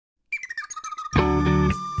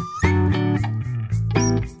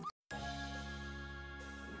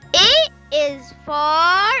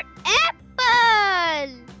for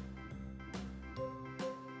apple.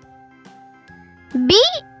 B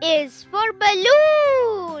is for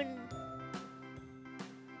balloon.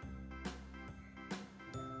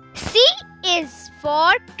 C is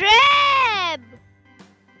for crab.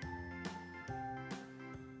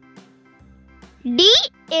 D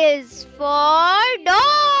is for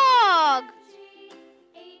dog.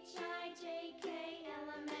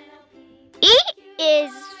 E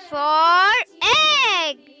is for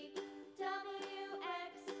egg.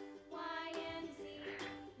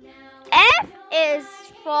 F is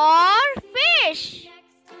for fish.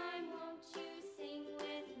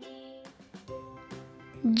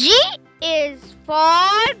 G is for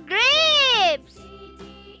grapes.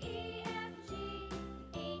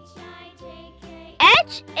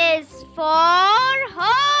 H is for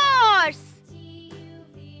horse.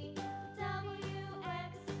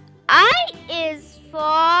 I is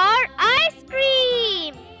for ice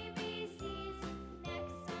cream.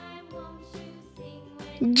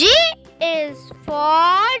 J is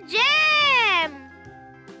for jam.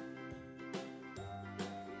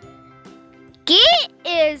 K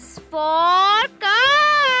is for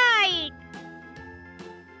kite.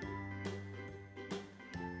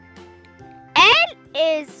 L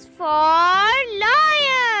is for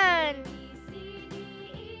lion.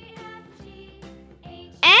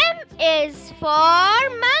 M is for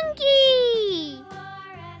monkey.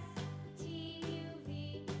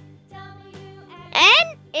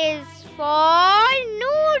 N is for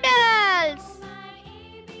noodles.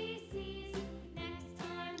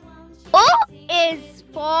 O is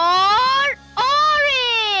for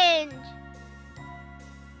orange.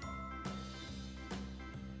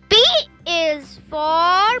 P is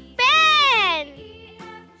for pen.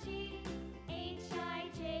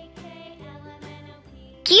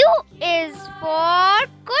 Q is for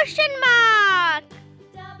question mark.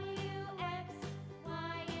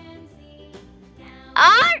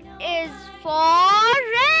 R is for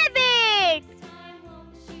rabbit.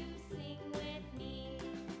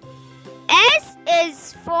 S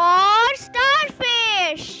is for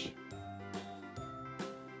starfish.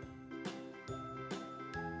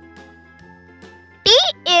 T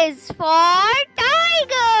is for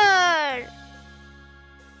tiger.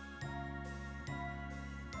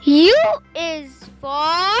 U is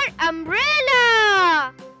for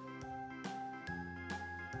umbrella.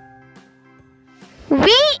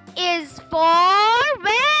 V is for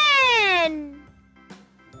van.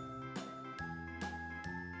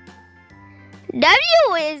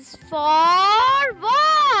 W is for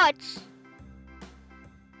watch.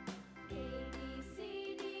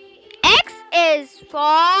 X is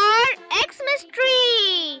for Xmas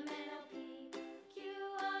tree.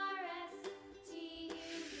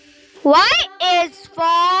 Y is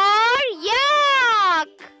for yak.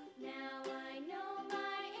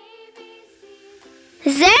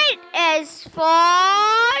 Z is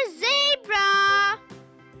for zebra.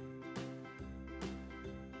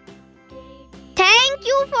 Thank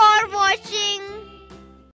you for watching.